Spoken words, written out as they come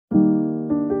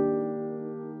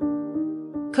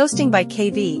Coasting by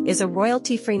KV is a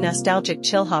royalty-free nostalgic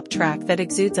chill-hop track that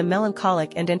exudes a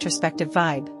melancholic and introspective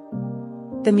vibe.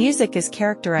 The music is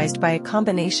characterized by a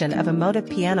combination of emotive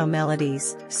piano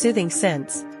melodies, soothing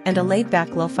synths, and a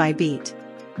laid-back lo-fi beat.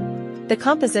 The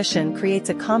composition creates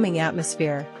a calming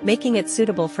atmosphere, making it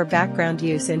suitable for background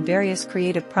use in various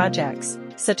creative projects,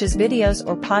 such as videos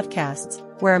or podcasts,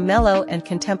 where a mellow and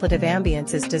contemplative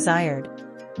ambience is desired.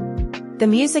 The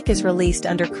music is released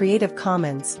under Creative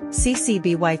Commons, CC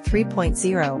BY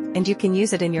 3.0, and you can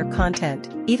use it in your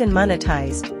content, even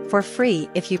monetized, for free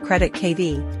if you credit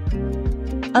KV.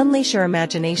 Unleash your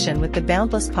imagination with the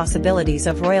boundless possibilities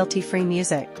of royalty-free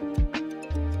music.